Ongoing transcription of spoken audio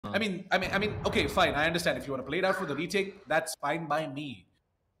I mean, okay, fine. I understand if you want to play it out for the retake, that's fine by me.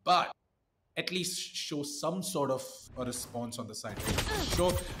 But at least show some sort of a response on the side.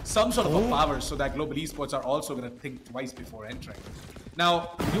 Show some sort of a power so that Global Esports are also going to think twice before entering.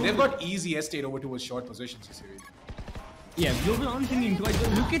 Now, they've got easy estate over towards short positions, you see. Yeah, Global aren't thinking twice.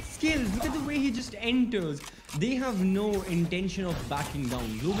 Look at Skillz. Look at the way he just enters. They have no intention of backing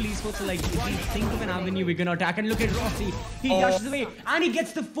down. Global Esports are like, if we think of an avenue, we're going to attack. And look at Rossi. He dashes away. And he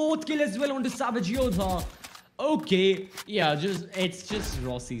gets the 4th kill as well onto Savage Yodha. Okay, yeah, it's just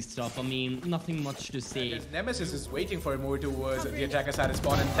Rossi stuff. I mean, nothing much to say. His Nemesis is waiting for him over towards the attacker side of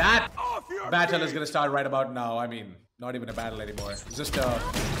spawn, and that battle is going to start right about now. I mean, not even a battle anymore. It's just a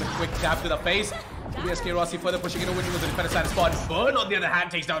quick tap to the face. SKRossi further pushing it over towards the defender side of spawn. Burn, on the other hand,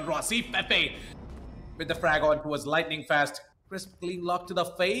 takes down Rossi. Pepe with the frag on towards LightningFast. Crisp, clean lock to the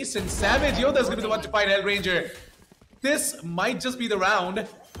face, and Savage Yodha's going to be the one to fight Hellranger. This might just be the round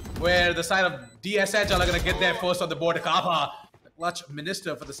where the side of DSH are going to get there first on the board. Kappa, the clutch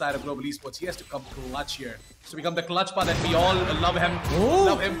minister for the side of Global Esports. He has to come clutch here to become the clutch part that we all love him.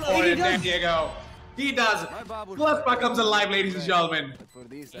 Love him for it. There you go. He does. Clutch comes alive, ladies and gentlemen.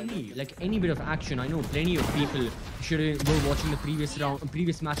 Any bit of action. I know plenty of people were watching the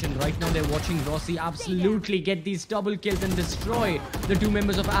previous match, and right now they're watching Rossi absolutely get these double kills and destroy the 2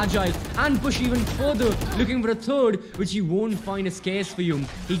 members of Agile and push even further, looking for a 3rd, which he won't find a scarce for you.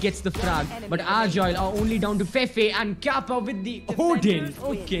 He gets the frag, but Agile are only down to Fefe and Kappa with the Odin.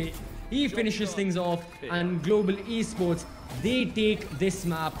 Okay, he finishes things off, and Global Esports, they take this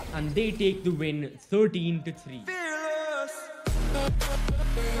map and they take the win 13-3.